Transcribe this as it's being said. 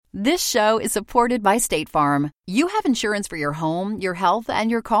This show is supported by State Farm. You have insurance for your home, your health, and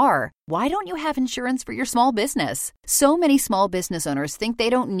your car. Why don't you have insurance for your small business? So many small business owners think they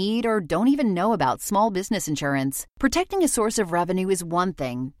don't need or don't even know about small business insurance. Protecting a source of revenue is one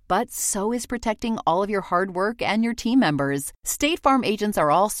thing, but so is protecting all of your hard work and your team members. State Farm agents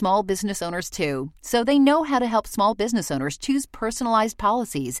are all small business owners too, so they know how to help small business owners choose personalized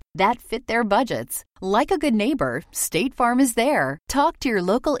policies that fit their budgets. Like a good neighbor, State Farm is there. Talk to your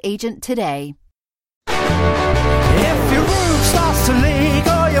local agent today. If your roof starts to leak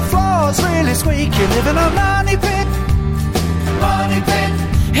or your floor's really squeaky, you live in a money pit. Money pit.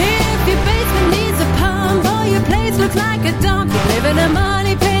 If your basement needs a pump or your place looks like a dump, you live in a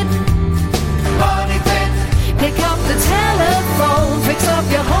money pit. Money pit. Pick up the telephone, fix up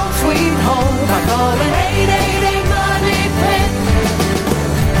your home sweet home by calling 888 Money Pit.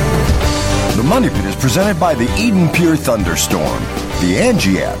 The Money Pit is presented by the Eden Pure Thunderstorm, the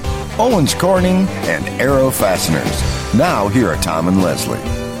Angie app, Owens Corning, and Aero Fasteners. Now, here are Tom and Leslie.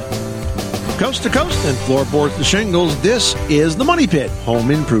 Coast to coast and floorboards to shingles, this is the Money Pit Home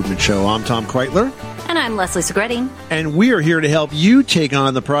Improvement Show. I'm Tom Kreitler. And I'm Leslie Segretti. And we are here to help you take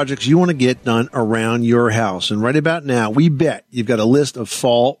on the projects you want to get done around your house. And right about now, we bet you've got a list of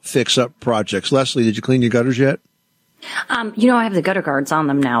fall fix-up projects. Leslie, did you clean your gutters yet? I have the gutter guards on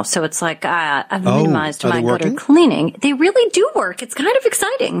them now, so it's like I've minimized my gutter cleaning. They really do work. It's kind of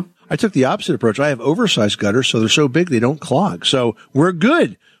exciting. I took the opposite approach. I have oversized gutters, so they're so big they don't clog. So we're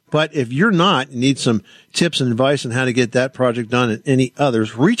good. But if you're not, you need some tips and advice on how to get that project done and any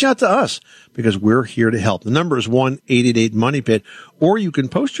others, reach out to us because we're here to help. The number is 1-888-MONEYPIT, or you can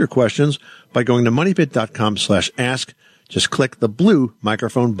post your questions by going to moneypit.com/ask. Just click the blue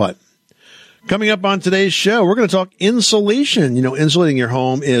microphone button. Coming up on today's show, we're going to talk insulation. You know, insulating your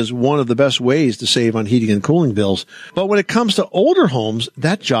home is one of the best ways to save on heating and cooling bills. But when it comes to older homes,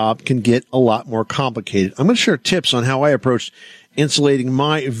 that job can get a lot more complicated. I'm going to share tips on how I approached insulating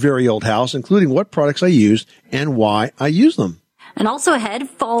my very old house, including what products I used and why I use them. And also ahead,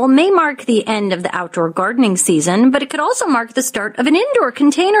 fall may mark the end of the outdoor gardening season, but it could also mark the start of an indoor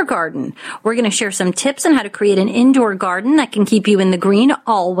container garden. We're going to share some tips on how to create an indoor garden that can keep you in the green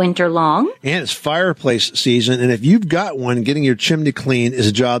all winter long. And it's fireplace season, and if you've got one, getting your chimney clean is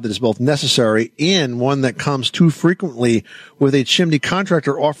a job that is both necessary and one that comes too frequently, with a chimney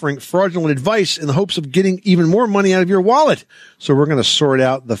contractor offering fraudulent advice in the hopes of getting even more money out of your wallet. So we're going to sort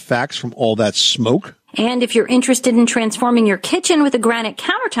out the facts from all that smoke. And if you're interested in transforming your kitchen with a granite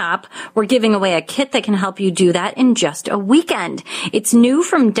countertop, we're giving away a kit that can help you do that in just a weekend. It's new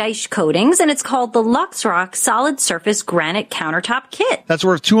from Deich Coatings, and it's called the LuxRock Solid Surface Granite Countertop Kit. That's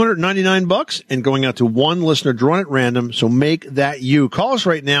worth $299 and going out to one listener drawn at random, so make that you. Call us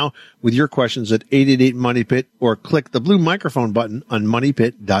right now with your questions at 888-MONEYPIT or click the blue microphone button on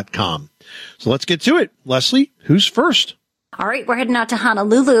moneypit.com. So let's get to it. Leslie, who's first? All right, we're heading out to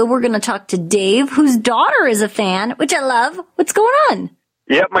Honolulu. We're going to talk to Dave, whose daughter is a fan, which I love. What's going on?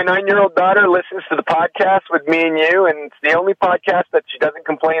 Yep, my 9-year-old daughter listens to the podcast with me and you, and it's the only podcast that she doesn't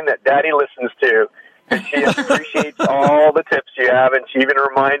complain that Daddy listens to. And she appreciates all the tips you have, and she even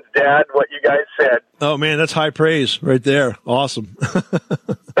reminds Dad what you guys said. Oh, man, that's high praise right there. Awesome.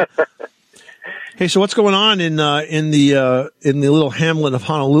 Hey, so what's going on in the little hamlet of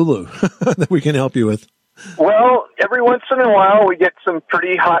Honolulu that we can help you with? Well, every once in a while we get some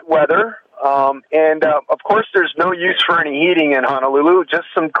pretty hot weather, and of course there's no use for any heating in Honolulu, just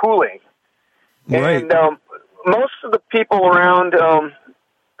some cooling. Right. And most of the people around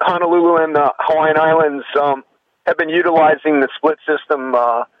Honolulu and the Hawaiian Islands have been utilizing the split system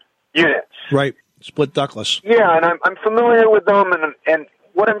units. Right, split ductless. Yeah, and I'm familiar with them, and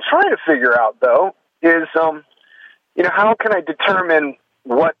what I'm trying to figure out, though, is, how can I determine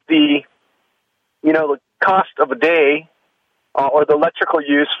what the cost of a day or the electrical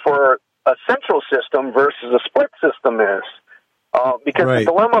use for a central system versus a split system is. Because the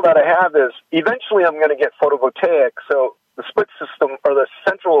dilemma that I have is eventually I'm going to get photovoltaic, so the split system or the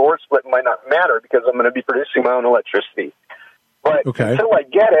central or split might not matter because I'm going to be producing my own electricity. But until I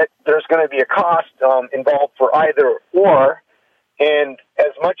get it, there's going to be a cost involved for either or. And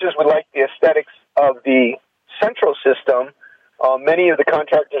as much as we like the aesthetics of the central system, many of the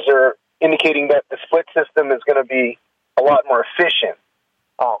contractors are indicating that the split system is going to be a lot more efficient.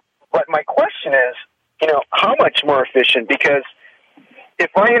 But my question is, how much more efficient? Because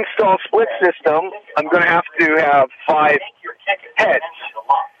if I install split system, I'm going to have 5 heads,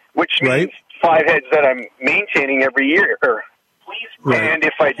 which means 5 heads that I'm maintaining every year. And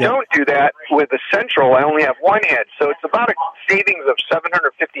if I don't do that with the central, I only have 1 head. So it's about a savings of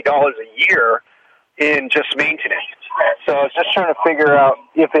 $750 a year in just maintenance. So I was just trying to figure out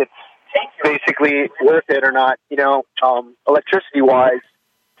if it's basically worth it or not, electricity-wise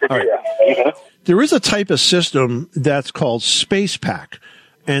to do that. There is a type of system that's called Space Pack.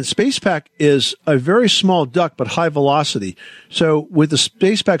 And Space Pack is a very small duct, but high velocity. So with the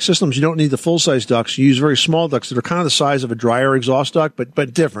Space Pack systems, you don't need the full-size ducts. You use very small ducts that are kind of the size of a dry air exhaust duct,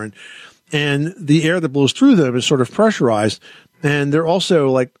 but different. And the air that blows through them is sort of pressurized. And they're also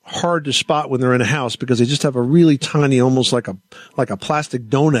like hard to spot when they're in a house because they just have a really tiny, almost like a plastic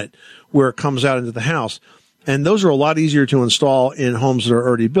donut where it comes out into the house. And those are a lot easier to install in homes that are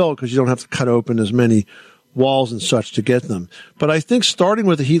already built because you don't have to cut open as many walls and such to get them. But I think starting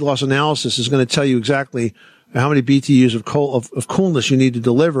with the heat loss analysis is going to tell you exactly how many BTUs of coolness you need to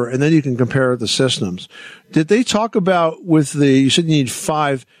deliver, and then you can compare the systems. Did they talk about you said you need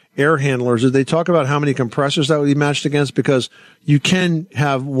 5 air handlers. Did they talk about how many compressors that would be matched against? Because you can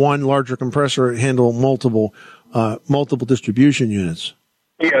have one larger compressor handle multiple distribution units.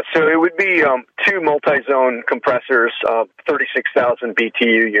 Yeah, so it would be 2 multi-zone compressors, 36,000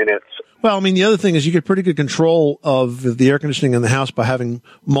 BTU units. Well, I mean, the other thing is you get pretty good control of the air conditioning in the house by having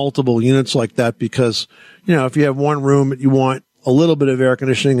multiple units like that because, if you have one room that you want a little bit of air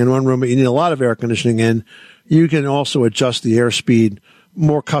conditioning and one room that you need a lot of air conditioning in, you can also adjust the airspeed in a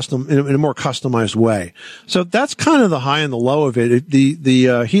more customized way. So that's kind of the high and the low of it.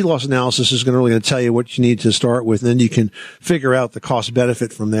 The heat loss analysis is going to tell you what you need to start with, and then you can figure out the cost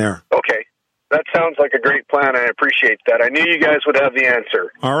benefit from there. Okay. That sounds like a great plan. I appreciate that. I knew you guys would have the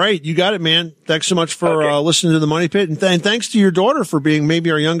answer. All right. You got it, man. Thanks so much for listening to the Money Pit, and thanks to your daughter for being maybe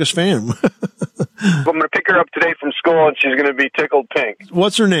our youngest fan. I'm going to pick her up today from school, and she's going to be tickled pink.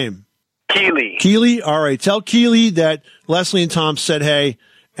 What's her name? Keely. Keely? All right. Tell Keely that Leslie and Tom said hey,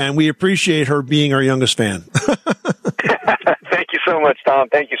 and we appreciate her being our youngest fan. Thank you so much, Tom.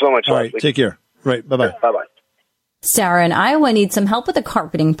 Thank you so much, All Leslie. right. Take care. Right. Bye-bye. Bye-bye. Sarah in Iowa needs some help with a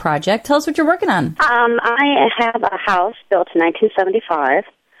carpeting project. Tell us what you're working on. I have a house built in 1975,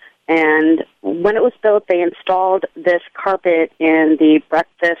 and when it was built, they installed this carpet in the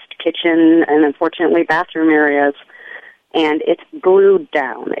breakfast, kitchen, and unfortunately bathroom areas, and it's glued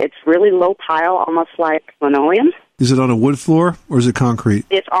down. It's really low pile, almost like linoleum. Is it on a wood floor or is it concrete?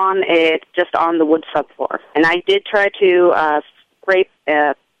 It's just on the wood subfloor. And I did try to scrape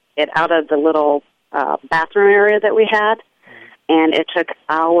it out of the little bathroom area that we had, and it took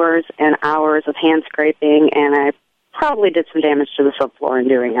hours and hours of hand scraping, and I probably did some damage to the subfloor in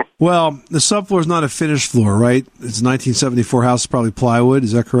doing it. Well, the subfloor is not a finished floor, right? It's a 1974 house, probably plywood.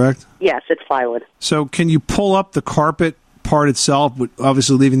 Is that correct? Yes, it's plywood. So can you pull up the carpet part itself,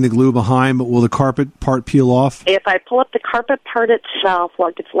 obviously leaving the glue behind, but will the carpet part peel off? If I pull up the carpet part itself,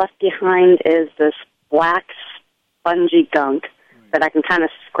 what gets left behind is this black, spongy gunk that I can kind of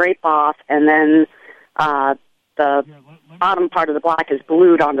scrape off, and then the bottom part of the black is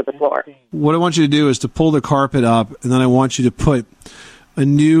glued onto the floor. What I want you to do is to pull the carpet up, and then I want you to put a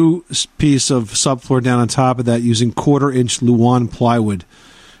new piece of subfloor down on top of that using 1/4-inch Luan plywood.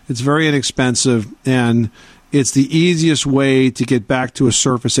 It's very inexpensive, and it's the easiest way to get back to a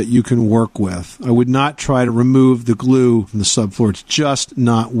surface that you can work with. I would not try to remove the glue from the subfloor. It's just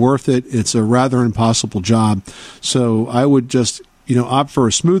not worth it. It's a rather impossible job. So I would just, opt for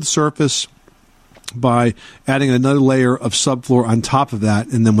a smooth surface by adding another layer of subfloor on top of that,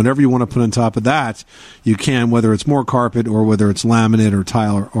 and then whatever you want to put on top of that, you can, whether it's more carpet or whether it's laminate or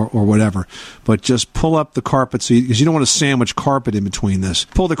tile or whatever. But just pull up the carpet because you don't want to sandwich carpet in between this.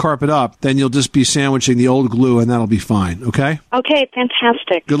 Pull the carpet up, then you'll just be sandwiching the old glue, and that'll be fine, okay? Okay,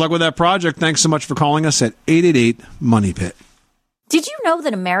 fantastic. Good luck with that project. Thanks so much for calling us at 888-MONEY-PIT. Did you know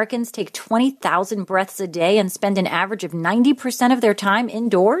that Americans take 20,000 breaths a day and spend an average of 90% of their time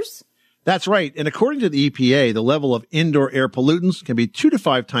indoors? That's right. And according to the EPA, the level of indoor air pollutants can be 2 to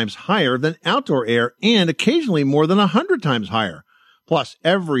 5 times higher than outdoor air and occasionally more than 100 times higher. Plus,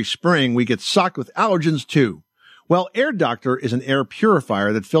 every spring we get socked with allergens too. Well, Air Doctor is an air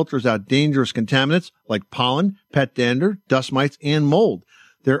purifier that filters out dangerous contaminants like pollen, pet dander, dust mites, and mold.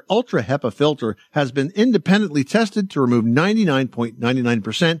 Their Ultra HEPA filter has been independently tested to remove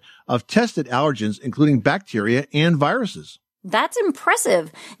 99.99% of tested allergens, including bacteria and viruses. That's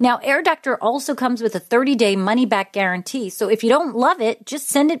impressive. Now, Air Doctor also comes with a 30-day money-back guarantee, so if you don't love it, just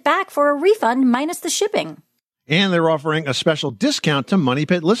send it back for a refund minus the shipping. And they're offering a special discount to Money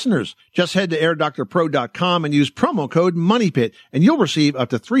Pit listeners. Just head to airdoctorpro.com and use promo code MONEYPIT, and you'll receive up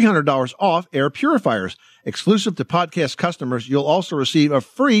to $300 off air purifiers. Exclusive to podcast customers, you'll also receive a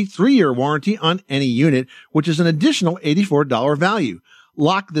free 3-year warranty on any unit, which is an additional $84 value.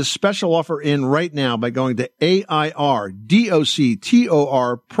 Lock this special offer in right now by going to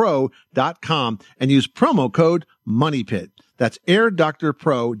airdoctorpro.com and use promo code MONEYPIT. That's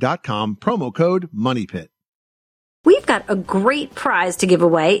airdoctorpro.com, promo code MONEYPIT. We've got a great prize to give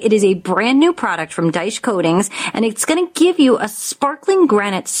away. It is a brand new product from Dice Coatings, and it's going to give you a sparkling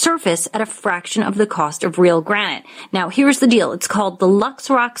granite surface at a fraction of the cost of real granite. Now, here's the deal. It's called the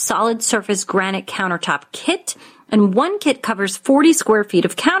Lux Rock Solid Surface Granite Countertop Kit, and one kit covers 40 square feet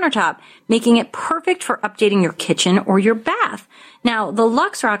of countertop, making it perfect for updating your kitchen or your bath. Now, the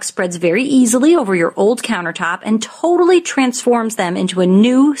Lux Rock spreads very easily over your old countertop and totally transforms them into a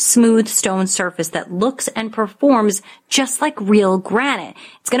new, smooth stone surface that looks and performs just like real granite.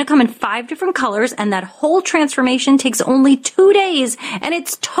 It's going to come in 5 different colors, and that whole transformation takes only 2 days, and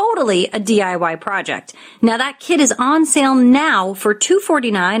it's totally a DIY project. Now, that kit is on sale now for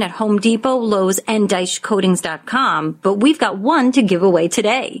 $249 at Home Depot, Lowe's, and DiceCoatings.com, but we've got one to give away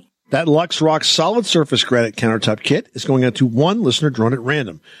today. That Lux Rock Solid Surface Granite Countertop Kit is going out to one listener drawn at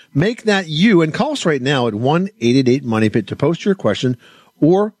random. Make that you and call us right now at 1-888-MONEYPIT to post your question,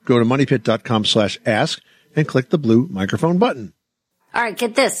 or go to moneypit.com/ask and click the blue microphone button. All right,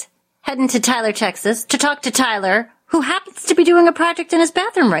 get this. Heading to Tyler, Texas to talk to Tyler, who happens to be doing a project in his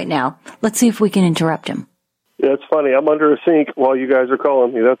bathroom right now. Let's see if we can interrupt him. Yeah, it's funny. I'm under a sink while you guys are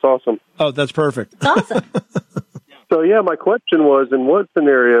calling me. That's awesome. Oh, that's perfect. It's awesome. So, yeah, my question was, in what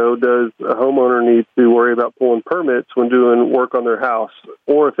scenario does a homeowner need to worry about pulling permits when doing work on their house?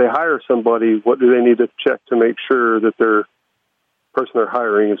 Or if they hire somebody, what do they need to check to make sure that their person they're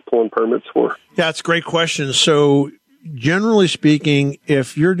hiring is pulling permits for? Yeah, it's a great question. So, generally speaking,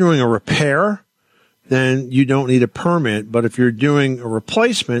 if you're doing a repair, then you don't need a permit. But if you're doing a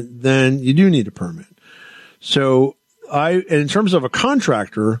replacement, then you do need a permit. So, in terms of a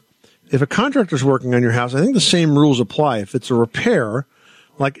contractor, if a contractor's working on your house, I think the same rules apply. If it's a repair,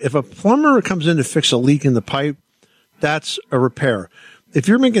 like if a plumber comes in to fix a leak in the pipe, that's a repair. If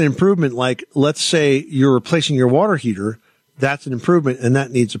you're making an improvement, like let's say you're replacing your water heater, that's an improvement and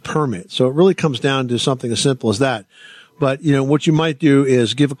that needs a permit. So it really comes down to something as simple as that. But, you know, what you might do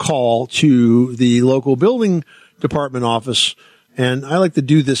is give a call to the local building department office. And I like to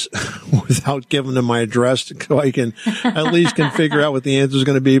do this without giving them my address so I can at least figure out what the answer is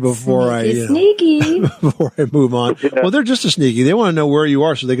going to be before sneaky. Before I move on. Yeah. Well, they're just as sneaky. They want to know where you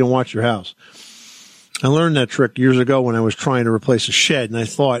are so they can watch your house. I learned that trick years ago when I was trying to replace a shed, and I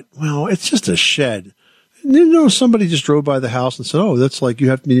thought, well, it's just a shed. And you know, somebody just drove by the house and said, oh, that's like you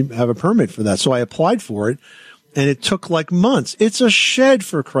have to have a permit for that. So I applied for it, and it took like months. It's a shed,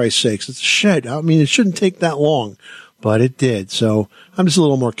 for Christ's sakes. It's a shed. I mean, it shouldn't take that long. But it did. So I'm just a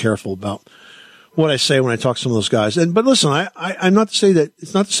little more careful about what I say when I talk to some of those guys. But listen, I'm not to say that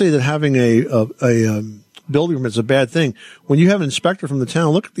it's not to say that having a building permit is a bad thing. When you have an inspector from the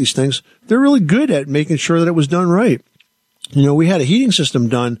town look at these things, they're really good at making sure that it was done right. You know, we had a heating system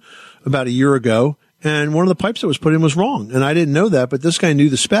done about a year ago, and one of the pipes that was put in was wrong. And I didn't know that, but this guy knew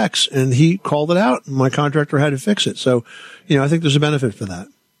the specs and he called it out and my contractor had to fix it. So, you know, I think there's a benefit for that.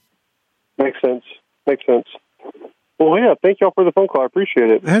 Makes sense. Well, yeah, thank you all for the phone call. I appreciate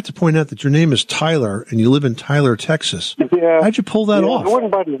it. I have to point out that your name is Tyler, and you live in Tyler, Texas. Yeah. How'd you pull that off? It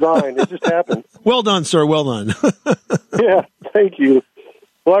wasn't by design. It just happened. Well done, sir. Well done. Yeah, thank you.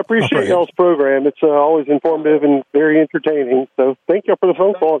 Well, I appreciate y'all's program. It's always informative and very entertaining. So thank you all for the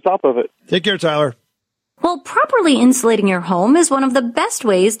phone call on top of it. Take care, Tyler. Well, properly insulating your home is one of the best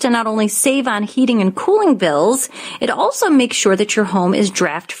ways to not only save on heating and cooling bills, it also makes sure that your home is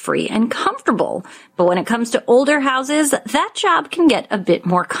draft-free and comfortable. But when it comes to older houses, that job can get a bit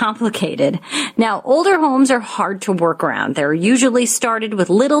more complicated. Now, older homes are hard to work around. They're usually started with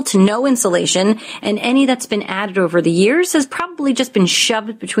little to no insulation, and any that's been added over the years has probably just been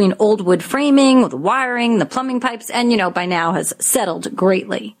shoved between old wood framing, the wiring, the plumbing pipes, and, by now has settled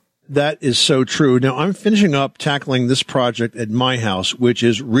greatly. That is so true. Now, I'm finishing up tackling this project at my house, which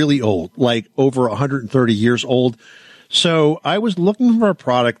is really old, like over 130 years old. So I was looking for a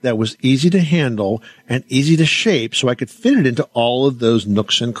product that was easy to handle and easy to shape so I could fit it into all of those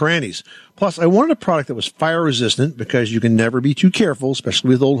nooks and crannies. Plus, I wanted a product that was fire resistant because you can never be too careful,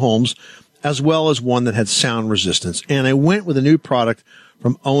 especially with old homes, as well as one that had sound resistance. And I went with a new product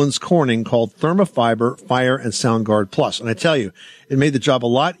from Owens Corning called Thermofiber Fire and Sound Guard Plus. And I tell you, it made the job a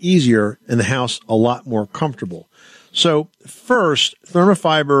lot easier and the house a lot more comfortable. So first,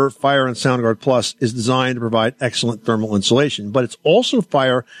 Thermofiber Fire and Sound Guard Plus is designed to provide excellent thermal insulation, but it's also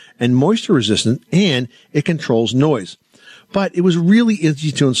fire and moisture resistant, and it controls noise. But it was really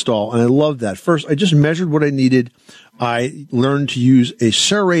easy to install, and I loved that. First, I just measured what I needed. I learned to use a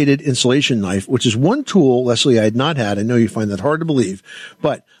serrated insulation knife, which is one tool, Leslie, I had not had. I know you find that hard to believe,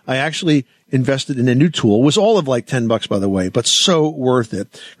 but I actually invested in a new tool. It was all of like $10, by the way, but so worth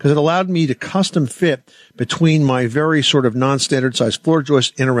it because it allowed me to custom fit between my very sort of non-standard size floor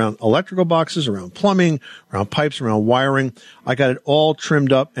joists in around electrical boxes, around plumbing, around pipes, around wiring. I got it all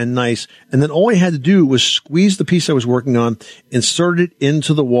trimmed up and nice. And then all I had to do was squeeze the piece I was working on, insert it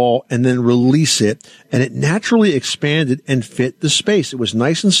into the wall, and then release it. And it naturally expanded and fit the space. It was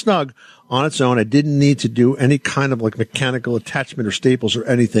nice and snug on its own. I didn't need to do any kind of like mechanical attachment or staples or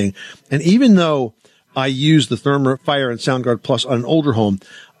anything. And even though I use the Therma Fire and SoundGuard Plus on an older home,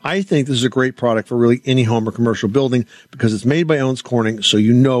 I think this is a great product for really any home or commercial building because it's made by Owens Corning, so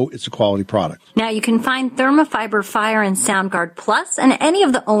you know it's a quality product. Now you can find Thermafiber Fire and SoundGuard Plus and any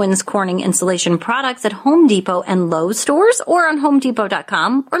of the Owens Corning insulation products at Home Depot and Lowe's stores or on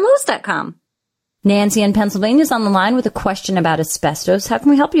HomeDepot.com or Lowe's.com. Nancy in Pennsylvania is on the line with a question about asbestos. How can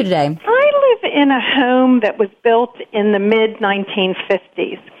we help you today? I live in a home that was built in the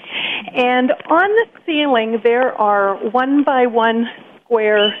mid-1950s. And on the ceiling, there are 1-by-1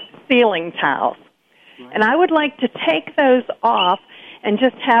 square ceiling tiles. And I would like to take those off and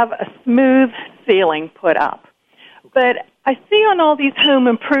just have a smooth ceiling put up. But I see on all these home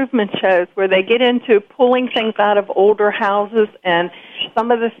improvement shows where they get into pulling things out of older houses, and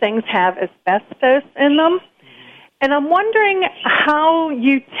some of the things have asbestos in them. And I'm wondering how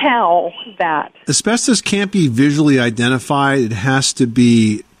you tell that. Asbestos can't be visually identified. It has to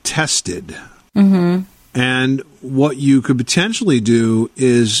be tested. Mm-hmm. And what you could potentially do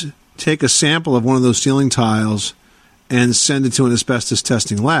is take a sample of one of those ceiling tiles and send it to an asbestos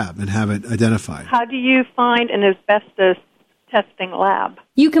testing lab and have it identified. How do you find an asbestos testing lab?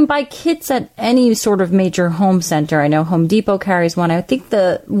 You can buy kits at any sort of major home center. I know Home Depot carries one. I think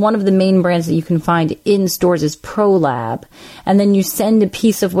one of the main brands that you can find in stores is ProLab. And then you send a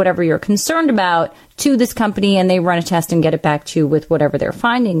piece of whatever you're concerned about to this company, and they run a test and get it back to you with whatever their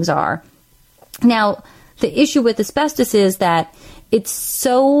findings are. Now, the issue with asbestos is that it's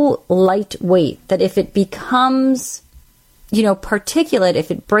so lightweight that if it becomes, particulate,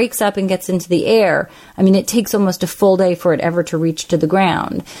 if it breaks up and gets into the air, it takes almost a full day for it ever to reach to the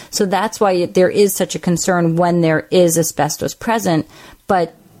ground. So that's why there is such a concern when there is asbestos present.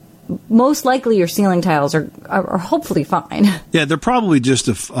 But most likely your ceiling tiles are hopefully fine. Yeah, they're probably just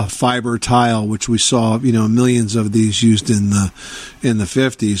a fiber tile, which we saw, millions of these used in the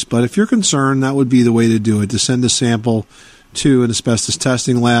 50s. But if you're concerned, that would be the way to do it, to send a sample to an asbestos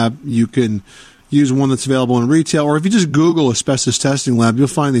testing lab. You can use one that's available in retail, or if you just Google asbestos testing lab, you'll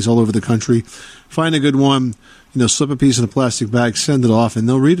find these all over the country. Find a good one, slip a piece in a plastic bag, send it off, and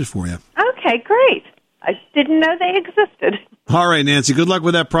they'll read it for you. Okay, great. I didn't know they existed. All right, Nancy, good luck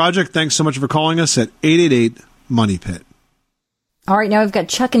with that project. Thanks so much for calling us at 888-MONEY-PIT. All right, now we've got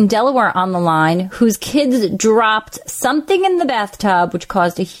Chuck in Delaware on the line, whose kids dropped something in the bathtub, which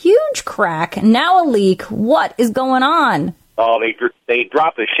caused a huge crack, and now a leak. What is going on? Oh, they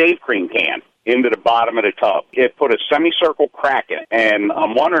dropped a shave cream can into the bottom of the tub. It put a semicircle crack in, and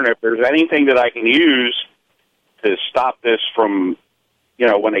I'm wondering if there's anything that I can use to stop this from,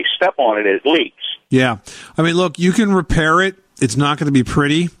 when they step on it, it leaks. Yeah. Look, you can repair it. It's not going to be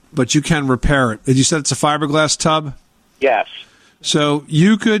pretty, but you can repair it. Did you said it's a fiberglass tub? Yes. So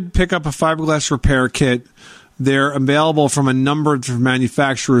you could pick up a fiberglass repair kit. They're available from a number of different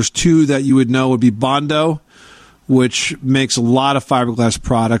manufacturers. Two that you would know would be Bondo, which makes a lot of fiberglass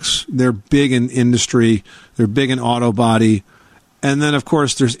products. They're big in industry. They're big in auto body. And then, of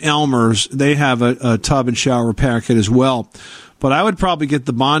course, there's Elmer's. They have a tub and shower repair kit as well. But I would probably get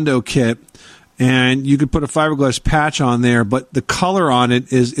the Bondo kit, and you could put a fiberglass patch on there, but the color on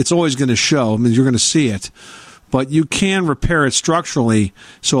it it's always going to show. You're going to see it. But you can repair it structurally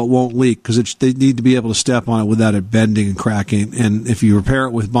so it won't leak, because they need to be able to step on it without it bending and cracking. And if you repair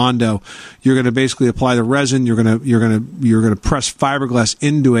it with Bondo, you're going to basically apply the resin. You're going to press fiberglass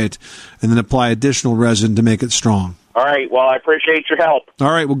into it, and then apply additional resin to make it strong. All right. Well, I appreciate your help.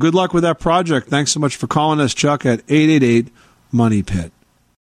 All right. Well, good luck with that project. Thanks so much for calling us, Chuck, at 888-MONEY-PIT.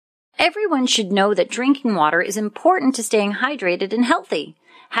 Everyone should know that drinking water is important to staying hydrated and healthy.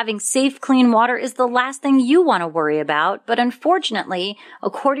 Having safe, clean water is the last thing you want to worry about, but unfortunately,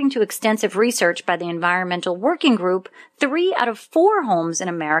 according to extensive research by the Environmental Working Group, 3 out of 4 homes in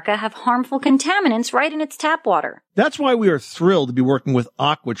America have harmful contaminants right in its tap water. That's why we are thrilled to be working with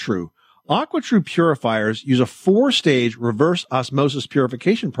AquaTrue. AquaTrue purifiers use a 4-stage reverse osmosis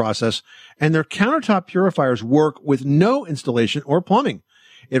purification process, and their countertop purifiers work with no installation or plumbing.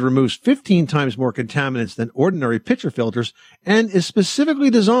 It removes 15 times more contaminants than ordinary pitcher filters and is specifically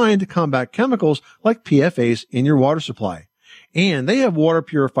designed to combat chemicals like PFAS in your water supply. And they have water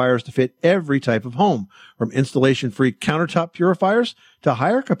purifiers to fit every type of home, from installation-free countertop purifiers to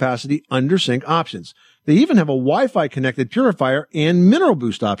higher capacity under-sink options. They even have a Wi-Fi connected purifier and mineral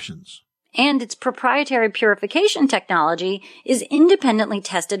boost options. And its proprietary purification technology is independently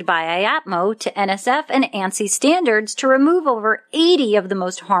tested by IAPMO to NSF and ANSI standards to remove over 80 of the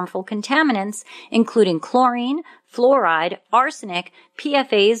most harmful contaminants, including chlorine, fluoride, arsenic,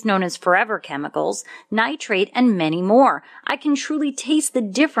 PFAS known as forever chemicals, nitrate, and many more. I can truly taste the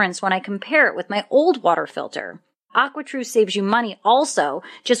difference when I compare it with my old water filter. AquaTrue saves you money also.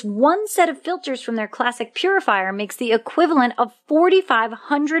 Just one set of filters from their classic purifier makes the equivalent of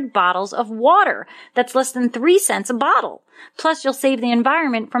 4,500 bottles of water. That's less than 3 cents a bottle. Plus, you'll save the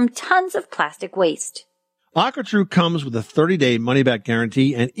environment from tons of plastic waste. AquaTrue comes with a 30-day money-back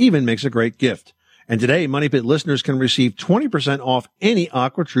guarantee and even makes a great gift. And today, Money Pit listeners can receive 20% off any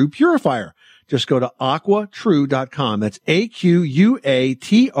AquaTrue purifier. Just go to aquatrue.com. That's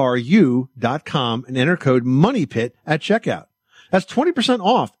AQUATRU.com and enter code MONEYPIT at checkout. That's 20%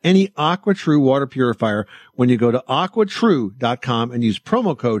 off any AquaTrue water purifier when you go to aquatrue.com and use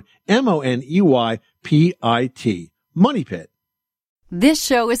promo code MONEYPIT. MoneyPit. This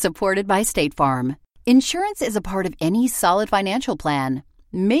show is supported by State Farm. Insurance is a part of any solid financial plan.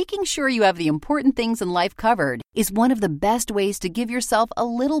 Making sure you have the important things in life covered is one of the best ways to give yourself a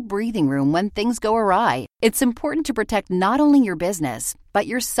little breathing room when things go awry. It's important to protect not only your business, but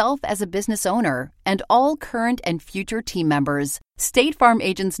yourself as a business owner and all current and future team members. State Farm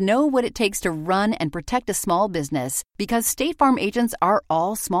agents know what it takes to run and protect a small business because State Farm agents are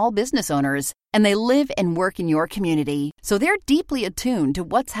all small business owners and they live and work in your community. So they're deeply attuned to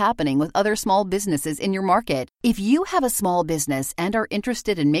what's happening with other small businesses in your market. If you have a small business and are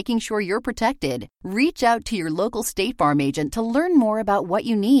interested in making sure you're protected, reach out to your local State Farm agent to learn more about what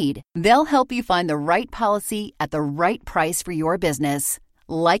you need. They'll help you find the right policy at the right price for your business.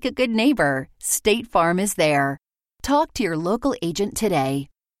 Like a good neighbor, State Farm is there. Talk to your local agent today.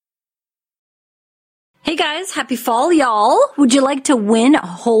 Hey guys, happy fall, y'all. Would you like to win a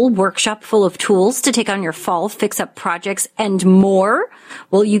whole workshop full of tools to take on your fall fix-up projects and more?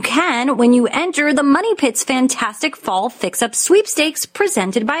 Well, you can when you enter the Money Pit's fantastic fall fix-up sweepstakes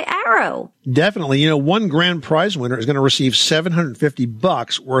presented by Arrow. Definitely. One grand prize winner is going to receive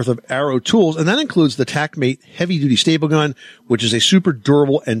 $750 worth of Arrow tools, and that includes the TacMate heavy-duty staple gun, which is a super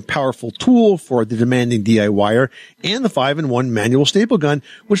durable and powerful tool for the demanding DIYer, and the 5-in-1 manual staple gun,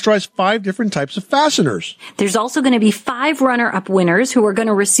 which tries 5 different types of fasteners. There's also going to be 5 runner-up winners who are going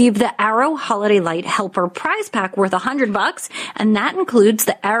to receive the Arrow Holiday Light Helper prize pack worth $100, and that includes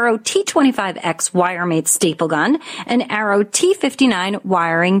the Arrow T25X WireMate staple gun, and Arrow T59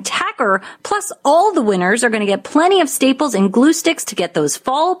 wiring tacker. Plus, all the winners are going to get plenty of staples and glue sticks to get those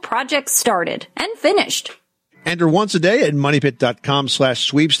fall projects started and finished. Enter once a day at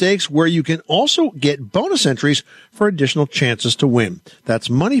moneypit.com/sweepstakes, where you can also get bonus entries for additional chances to win. That's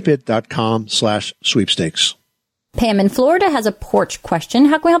moneypit.com/sweepstakes. Pam in Florida has a porch question.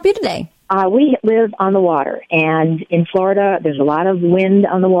 How can we help you today? We live on the water, and in Florida, there's a lot of wind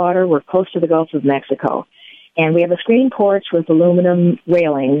on the water. We're close to the Gulf of Mexico, and we have a screen porch with aluminum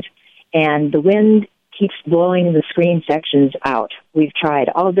railings, and the wind keeps blowing the screen sections out. We've tried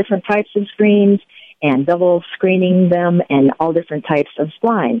all different types of screens and double screening them and all different types of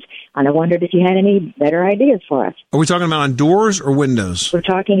splines. And I wondered if you had any better ideas for us. Are we talking about on doors or windows? We're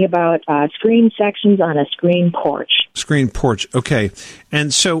talking about screen sections on a screen porch. Screen porch, okay.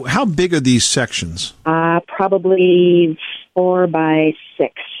 And so how big are these sections? Probably 4 by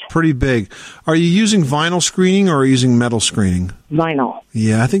 6. Pretty big. Are you using vinyl screening or are you using metal screening? Vinyl.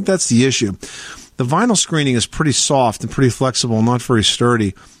 Yeah, I think that's the issue. The vinyl screening is pretty soft and pretty flexible, not very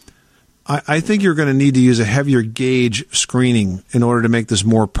sturdy. I think you're going to need to use a heavier gauge screening in order to make this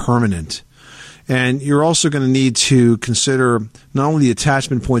more permanent. And you're also going to need to consider not only the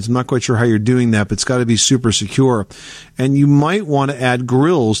attachment points, I'm not quite sure how you're doing that, but it's got to be super secure. And you might want to add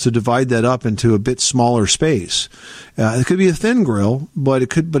grills to divide that up into a bit smaller space. It could be a thin grill, but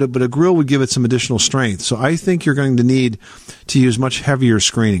a grill would give it some additional strength. So I think you're going to need to use much heavier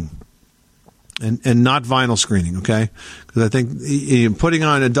screening. And not vinyl screening, okay? Because I think putting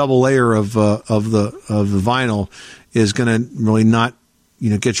on a double layer of the vinyl is going to really not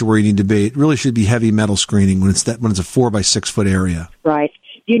get you where you need to be. It really should be heavy metal screening when it's a 4 by 6 foot area. Right.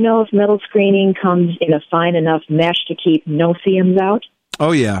 Do you know if metal screening comes in a fine enough mesh to keep no seams out?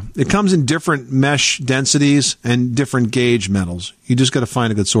 Oh yeah, it comes in different mesh densities and different gauge metals. You just got to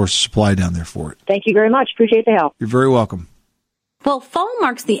find a good source of supply down there for it. Thank you very much. Appreciate the help. You're very welcome. Well, fall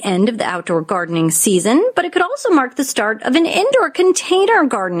marks the end of the outdoor gardening season, but it could also mark the start of an indoor container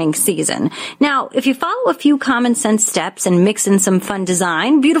gardening season. Now, if you follow a few common sense steps and mix in some fun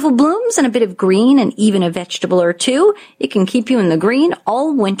design, beautiful blooms, and a bit of green, and even a vegetable or two, it can keep you in the green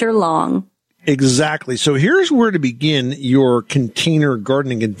all winter long. Exactly. So here's where to begin your container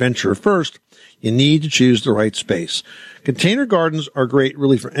gardening adventure. First, you need to choose the right space. Container gardens are great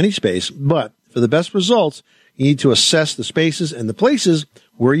really for any space, but for the best results, you need to assess the spaces and the places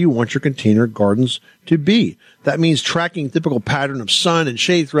where you want your container gardens to be. That means tracking typical pattern of sun and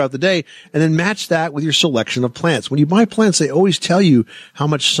shade throughout the day, and then match that with your selection of plants. When you buy plants, they always tell you how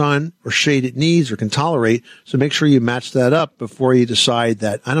much sun or shade it needs or can tolerate, so make sure you match that up before you decide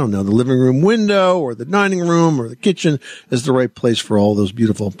that, I don't know, the living room window or the dining room or the kitchen is the right place for all those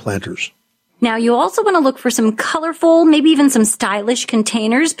beautiful planters. Now, you also want to look for some colorful, maybe even some stylish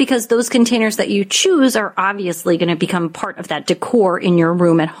containers, because those containers that you choose are obviously going to become part of that decor in your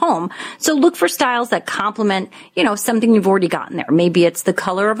room at home. So look for styles that complement, something you've already got in there. Maybe it's the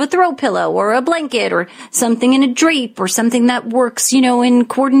color of a throw pillow or a blanket or something in a drape or something that works, in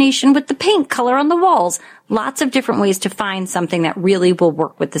coordination with the paint color on the walls. Lots of different ways to find something that really will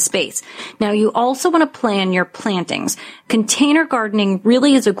work with the space. Now, you also want to plan your plantings. Container gardening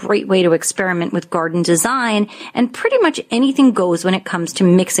really is a great way to experiment with garden design, and pretty much anything goes when it comes to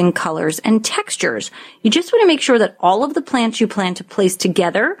mixing colors and textures. You just want to make sure that all of the plants you plan to place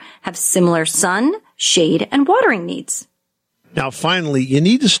together have similar sun, shade, and watering needs. Now, finally, you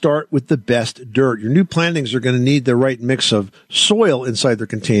need to start with the best dirt. Your new plantings are going to need the right mix of soil inside their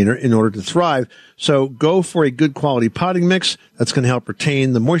container in order to thrive. So go for a good quality potting mix. That's going to help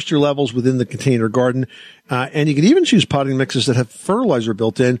retain the moisture levels within the container garden. And you can even choose potting mixes that have fertilizer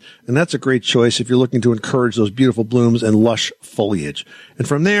built in. And that's a great choice if you're looking to encourage those beautiful blooms and lush foliage. And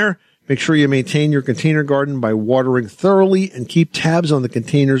from there, make sure you maintain your container garden by watering thoroughly and keep tabs on the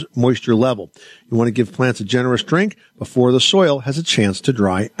container's moisture level. You want to give plants a generous drink before the soil has a chance to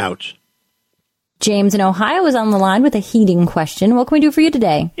dry out. James in Ohio is on the line with a heating question. What can we do for you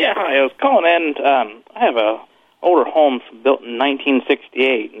today? Yeah, hi. I was calling in. I have a older home built in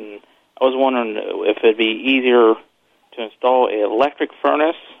 1968, and I was wondering if it'd be easier to install an electric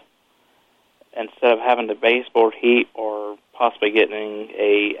furnace instead of having the baseboard heat, or possibly getting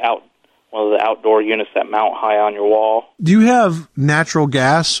one of the outdoor units that mount high on your wall. Do you have natural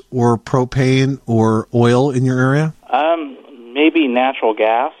gas or propane or oil in your area? Maybe natural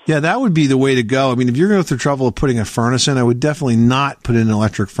gas. Yeah, that would be the way to go. I mean, if you're going to go through trouble of putting a furnace in, I would definitely not put in an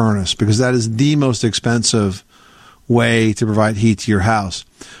electric furnace, because that is the most expensive way to provide heat to your house.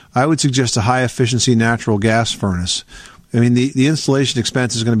 I would suggest a high-efficiency natural gas furnace. I mean, the installation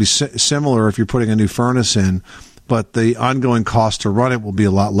expense is going to be similar if you're putting a new furnace in, but the ongoing cost to run it will be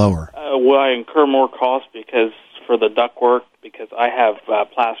a lot lower. Will I incur more cost for the ductwork, because I have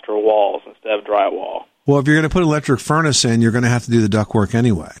plaster walls instead of drywall? Well, if you're going to put an electric furnace in, you're going to have to do the ductwork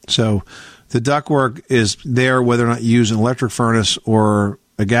anyway. So the ductwork is there whether or not you use an electric furnace or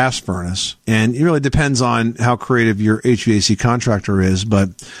a gas furnace. And it really depends on how creative your HVAC contractor is, but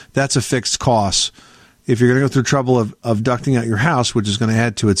that's a fixed cost. If you're going to go through trouble of ducting out your house, which is going to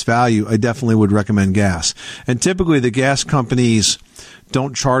add to its value, I definitely would recommend gas. And typically the gas companies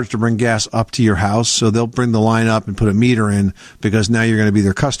don't charge to bring gas up to your house, so they'll bring the line up and put a meter in, because now you're going to be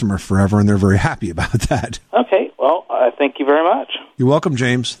their customer forever, and they're very happy about that. Okay, well, thank you very much. You're welcome,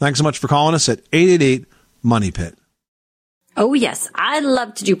 James. Thanks so much for calling us at 888-MONEY-PIT. Oh, yes. I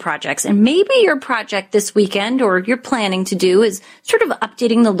love to do projects, and maybe your project this weekend, or you're planning to do, is sort of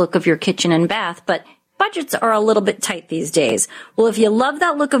updating the look of your kitchen and bath, but budgets are a little bit tight these days. Well, if you love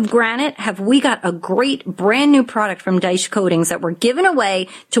that look of granite, have we got a great brand new product from Dice Coatings that we're giving away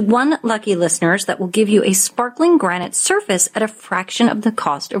to one lucky listeners that will give you a sparkling granite surface at a fraction of the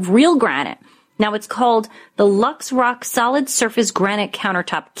cost of real granite. Now, it's called the Lux Rock Solid Surface Granite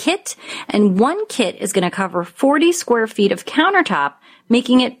Countertop Kit, and one kit is going to cover 40 square feet of countertop,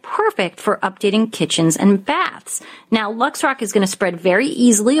 making it perfect for updating kitchens and baths. Now, LuxRock is going to spread very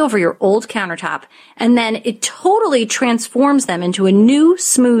easily over your old countertop, and then it totally transforms them into a new,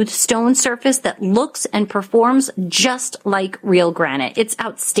 smooth stone surface that looks and performs just like real granite. It's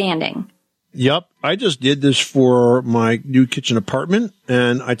outstanding. Yep. I just did this for my new kitchen apartment,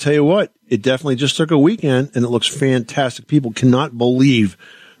 and I tell you what, it definitely just took a weekend, and it looks fantastic. People cannot believe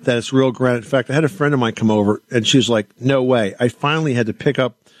that it's real granite. In fact, I had a friend of mine come over, and she was like, no way. I finally had to pick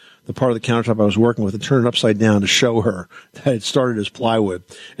up the part of the countertop I was working with and turn it upside down to show her that it started as plywood.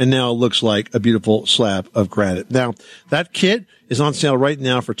 And now it looks like a beautiful slab of granite. Now, that kit is on sale right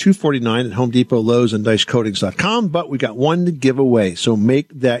now for $249 at Home Depot, Lowe's, and DiceCoatings.com, but we got one to give away. So make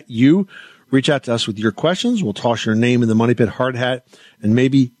that you. Reach out to us with your questions. We'll toss your name in the Money Pit hard hat, and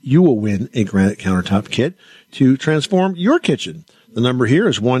maybe you will win a granite countertop kit to transform your kitchen. The number here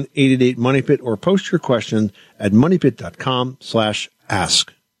is 1-888-MONEYPIT, or post your question at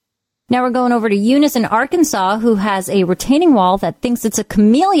moneypit.com/ask. Now we're going over to Eunice in Arkansas, who has a retaining wall that thinks it's a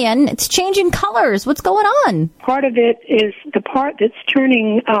chameleon. It's changing colors. What's going on? Part of it is the part that's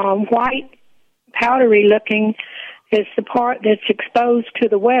turning white, powdery looking, is the part that's exposed to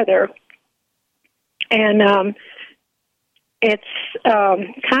the weather. And it's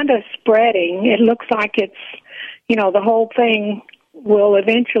kind of spreading. It looks like it's, the whole thing will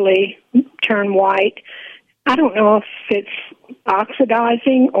eventually turn white. I don't know if it's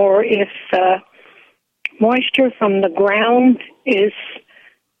oxidizing or if moisture from the ground is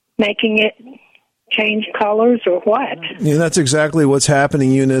making it change colors or what. Yeah, that's exactly what's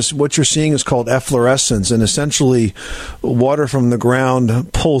happening, Eunice. What you're seeing is called efflorescence, and essentially water from the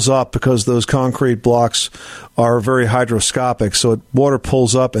ground pulls up because those concrete blocks are very hydroscopic. So water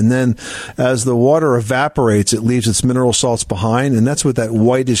pulls up, and then as the water evaporates, it leaves its mineral salts behind, and that's what that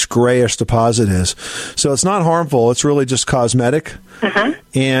whitish, grayish deposit is. So it's not harmful. It's really just cosmetic. Uh-huh.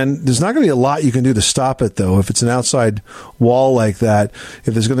 And there's not going to be a lot you can do to stop it, though. If it's an outside wall like that,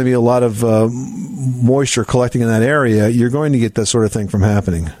 if there's going to be a lot of moisture collecting in that area, you're going to get that sort of thing from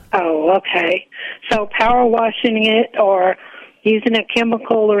happening. Oh, okay. So power washing it or using a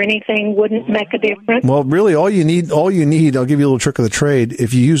chemical or anything wouldn't make a difference? Well, really, all you need, I'll give you a little trick of the trade.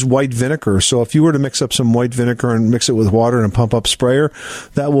 If you use white vinegar, so if you were to mix up some white vinegar and mix it with water and pump up sprayer,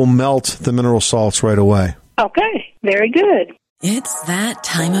 that will melt the mineral salts right away. Okay, very good. It's that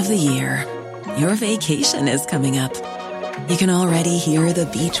time of the year. Your vacation is coming up. You can already hear the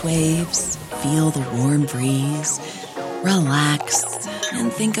beach waves, feel the warm breeze, relax,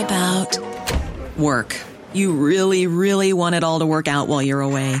 and think about work. You really, really want it all to work out while you're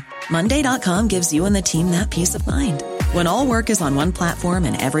away. Monday.com gives you and the team that peace of mind. When all work is on one platform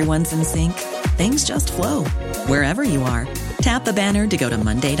and everyone's in sync, things just flow. Wherever you are, tap the banner to go to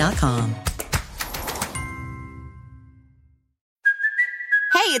Monday.com.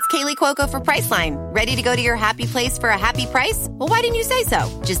 Hey, it's Kaylee Cuoco for Priceline. Ready to go to your happy place for a happy price? Well, why didn't you say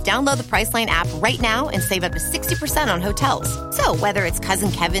so? Just download the Priceline app right now and save up to 60% on hotels. So whether it's Cousin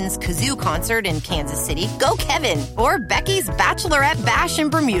Kevin's Kazoo Concert in Kansas City, go Kevin, or Becky's Bachelorette Bash in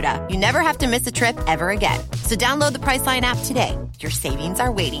Bermuda, you never have to miss a trip ever again. So download the Priceline app today. Your savings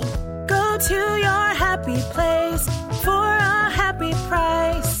are waiting. Go to your happy place for a happy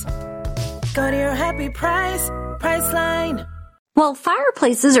price. Go to your happy price, Priceline. Well,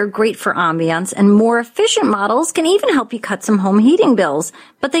 fireplaces are great for ambiance, and more efficient models can even help you cut some home heating bills,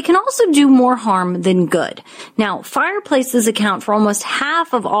 but they can also do more harm than good. Now, fireplaces account for almost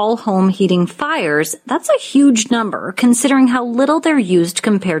half of all home heating fires. That's a huge number, considering how little they're used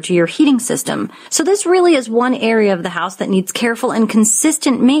compared to your heating system. So this really is one area of the house that needs careful and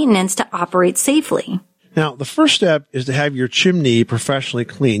consistent maintenance to operate safely. Now, the first step is to have your chimney professionally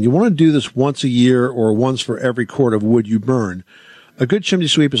cleaned. You want to do this once a year or once for every cord of wood you burn. A good chimney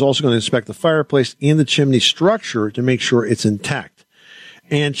sweep is also going to inspect the fireplace and the chimney structure to make sure it's intact.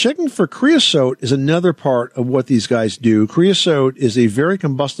 And checking for creosote is another part of what these guys do. Creosote is a very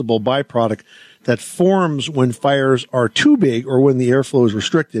combustible byproduct that forms when fires are too big or when the airflow is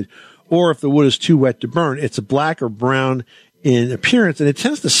restricted, or if the wood is too wet to burn. It's a black or brown in appearance, and it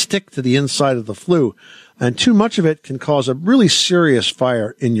tends to stick to the inside of the flue. And too much of it can cause a really serious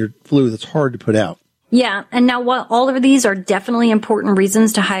fire in your flue that's hard to put out. Yeah, and now while all of these are definitely important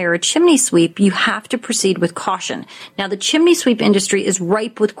reasons to hire a chimney sweep, you have to proceed with caution. Now, the chimney sweep industry is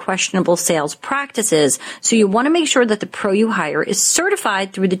ripe with questionable sales practices, so you want to make sure that the pro you hire is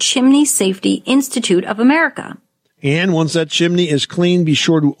certified through the Chimney Safety Institute of America. And once that chimney is clean, be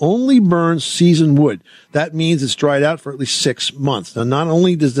sure to only burn seasoned wood. That means it's dried out for at least 6 months. Now, not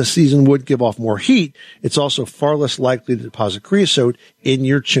only does the seasoned wood give off more heat, it's also far less likely to deposit creosote in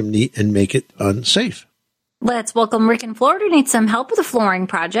your chimney and make it unsafe. Let's welcome Rick in Florida, who needs some help with a flooring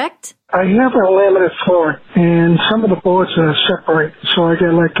project. I have a laminate floor, and some of the boards are separate, so I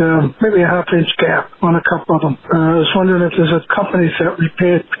get like maybe a half-inch gap on a couple of them. I was wondering if there's a company that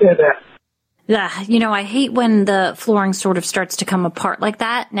repair that. I hate when the flooring sort of starts to come apart like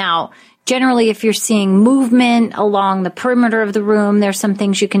that. Now, generally, if you're seeing movement along the perimeter of the room, there's some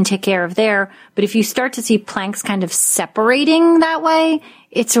things you can take care of there. But if you start to see planks kind of separating that way,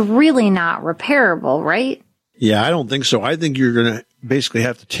 it's really not repairable, right? Yeah, I don't think so. I think you're going to basically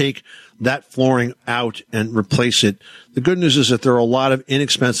have to take that flooring out and replace it. The good news is that there are a lot of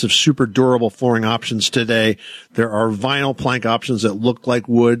inexpensive, super durable flooring options today. There are vinyl plank options that look like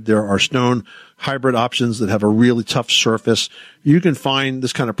wood. There are stone hybrid options that have a really tough surface. You can find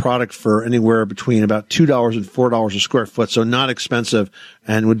this kind of product for anywhere between about $2 and $4 a square foot. So not expensive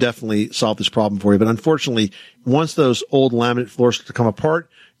and would definitely solve this problem for you. But unfortunately, once those old laminate floors start to come apart,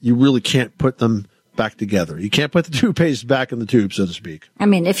 you really can't put them back together. You can't put the toothpaste back in the tube, so to speak. I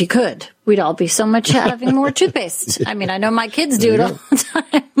mean, if you could, we'd all be so much having more toothpaste. I mean, I know my kids do it all the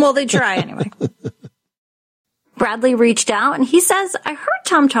time. Well, they try anyway. Bradley reached out and he says, I heard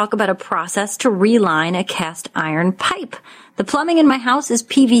Tom talk about a process to reline a cast iron pipe. The plumbing in my house is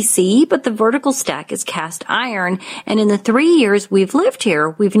PVC, but the vertical stack is cast iron. And in the 3 years we've lived here,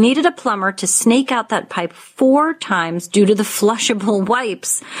 we've needed a plumber to snake out that pipe 4 times due to the flushable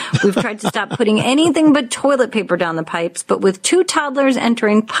wipes. We've tried to stop putting anything but toilet paper down the pipes, but with 2 toddlers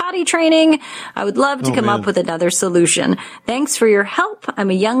entering potty training, I would love to come up with another solution. Thanks for your help.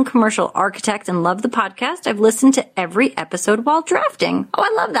 I'm a young commercial architect and love the podcast. I've listened to every episode while drafting. Oh,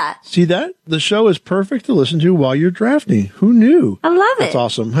 I love that. See that? The show is perfect to listen to while you're drafting. Who knew? I love it. That's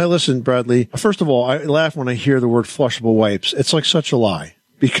awesome. Hey, listen, Bradley. First of all, I laugh when I hear the word flushable wipes. It's like such a lie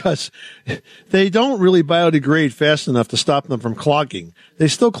because they don't really biodegrade fast enough to stop them from clogging. They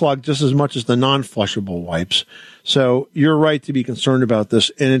still clog just as much as the non-flushable wipes. So you're right to be concerned about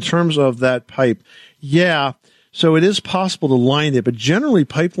this. And in terms of that pipe, yeah, so it is possible to line it, but generally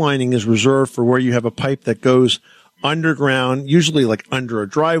pipe lining is reserved for where you have a pipe that goes underground, usually like under a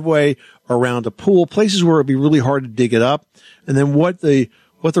driveway, around a pool, places where it'd be really hard to dig it up. And then what the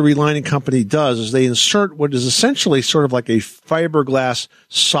relining company does is they insert what is essentially sort of like a fiberglass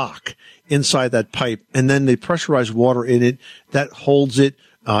sock inside that pipe, and then they pressurize water in it that holds it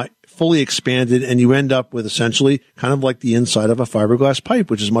fully expanded, and you end up with essentially kind of like the inside of a fiberglass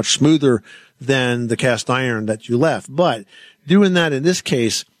pipe, which is much smoother than the cast iron that you left. But doing that in this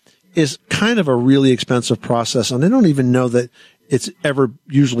case is kind of a really expensive process, and I don't even know that it's ever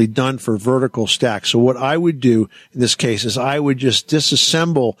usually done for vertical stack. So what I would do in this case is I would just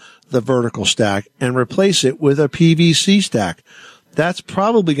disassemble the vertical stack and replace it with a PVC stack. That's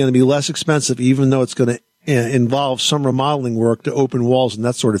probably going to be less expensive, even though it's going to involve some remodeling work to open walls and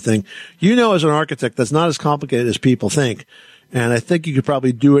that sort of thing. You know, as an architect, that's not as complicated as people think. And I think you could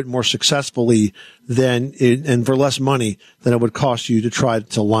probably do it more successfully and for less money than it would cost you to try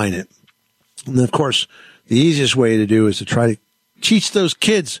to line it. And then, of course, the easiest way to do is to try to teach those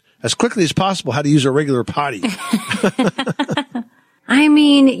kids as quickly as possible how to use a regular potty. I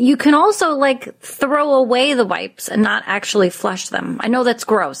mean, you can also throw away the wipes and not actually flush them. I know that's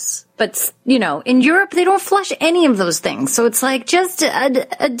gross, but in Europe, they don't flush any of those things. So it's just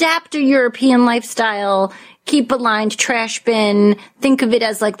adapt a European lifestyle, keep a lined trash bin, think of it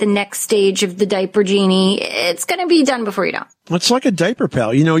as the next stage of the diaper genie. It's going to be done before you know. It's like a diaper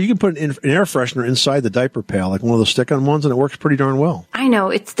pail. You can put an air freshener inside the diaper pail, like one of those stick-on ones, and it works pretty darn well. I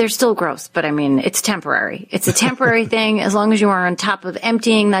know they're still gross, but I mean, it's temporary. It's a temporary thing as long as you are on top of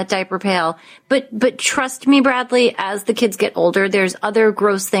emptying that diaper pail. But trust me, Bradley, as the kids get older, there's other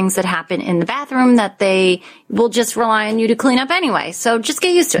gross things that happen in the bathroom that they will just rely on you to clean up anyway. So just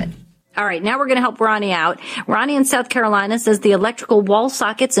get used to it. All right, now we're going to help Ronnie out. Ronnie in South Carolina says the electrical wall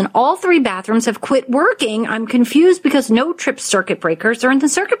sockets in all 3 bathrooms have quit working. I'm confused because no trip circuit breakers are in the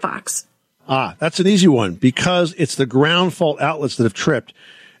circuit box. That's an easy one because it's the ground fault outlets that have tripped.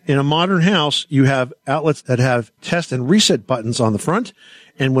 In a modern house, you have outlets that have test and reset buttons on the front.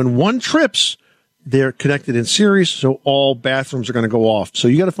 And when one trips, they're connected in series, so all bathrooms are going to go off. So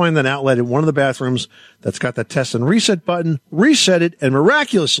you got to find that outlet in one of the bathrooms that's got that test and reset button, reset it, and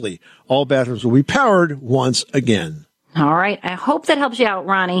miraculously, all bathrooms will be powered once again. All right. I hope that helps you out,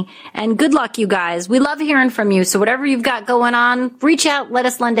 Ronnie. And good luck, you guys. We love hearing from you. So whatever you've got going on, reach out, let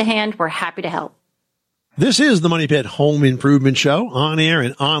us lend a hand. We're happy to help. This is the Money Pit Home Improvement Show, on air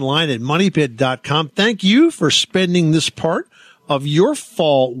and online at moneypit.com. Thank you for spending this part of your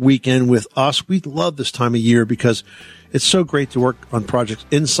fall weekend with us. We love this time of year because it's so great to work on projects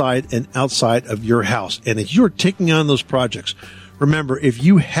inside and outside of your house. And if you're taking on those projects, remember, if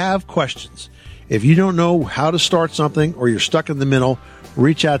you have questions, if you don't know how to start something or you're stuck in the middle,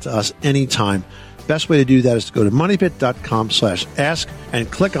 reach out to us anytime. Best way to do that is to go to moneypit.com/ask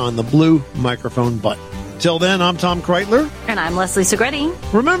and click on the blue microphone button. Till then, I'm Tom Kreitler. And I'm Leslie Segretti.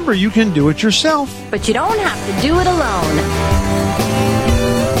 Remember, you can do it yourself. But you don't have to do it alone.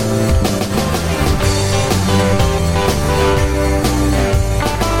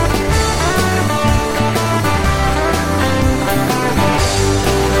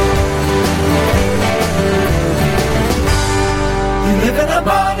 You live in a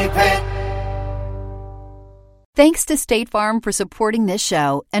money pit. Thanks to State Farm for supporting this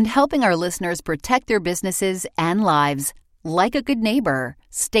show and helping our listeners protect their businesses and lives. Like a good neighbor,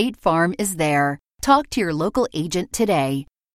 State Farm is there. Talk to your local agent today.